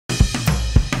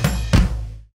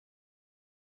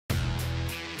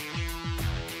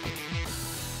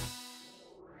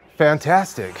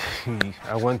fantastic.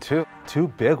 I won two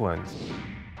big ones.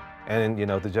 And you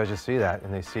know, the judges see that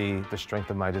and they see the strength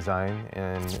of my design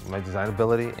and my design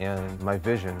ability and my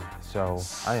vision. So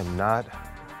I am not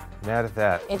mad at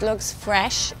that. It looks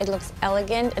fresh, it looks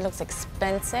elegant, it looks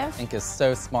expensive. I think is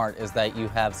so smart is that you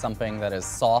have something that is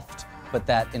soft, but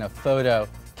that in a photo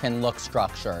can look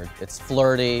structured. It's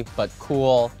flirty, but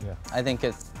cool. Yeah. I think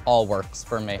it all works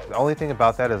for me. The only thing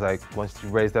about that is like, once you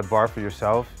raise that bar for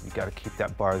yourself, you gotta keep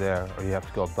that bar there or you have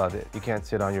to go above it. You can't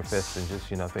sit on your fist and just,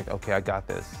 you know, think, okay, I got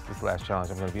this. This is the last challenge,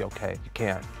 I'm gonna be okay. You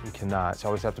can't, you cannot. You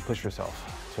always have to push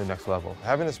yourself to the next level.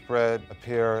 Having the spread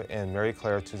appear in Mary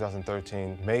Claire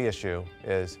 2013 May issue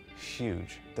is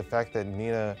huge. The fact that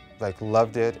Nina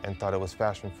loved it and thought it was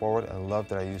fashion forward and loved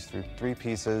that I used three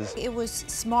pieces. It was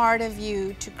smart of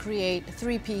you to create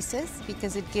 3 pieces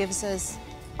because it gives us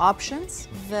options.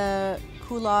 The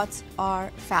culottes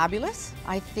are fabulous.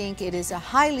 I think it is a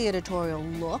highly editorial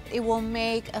look. It will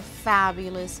make a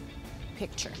fabulous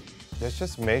picture. It's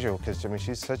just major because, I mean,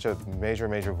 she's such a major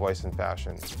voice in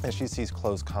fashion and she sees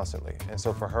clothes constantly. And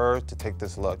so for her to take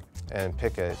this look and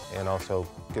pick it and also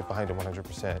get behind it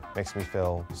 100% makes me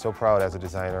feel so proud as a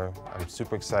designer. I'm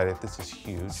super excited. This is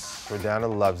huge. Jordana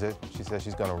loves it. She says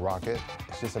she's gonna rock it.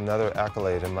 It's just another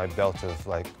accolade in my belt of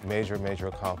major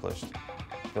accomplished.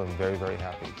 Feeling very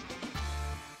happy.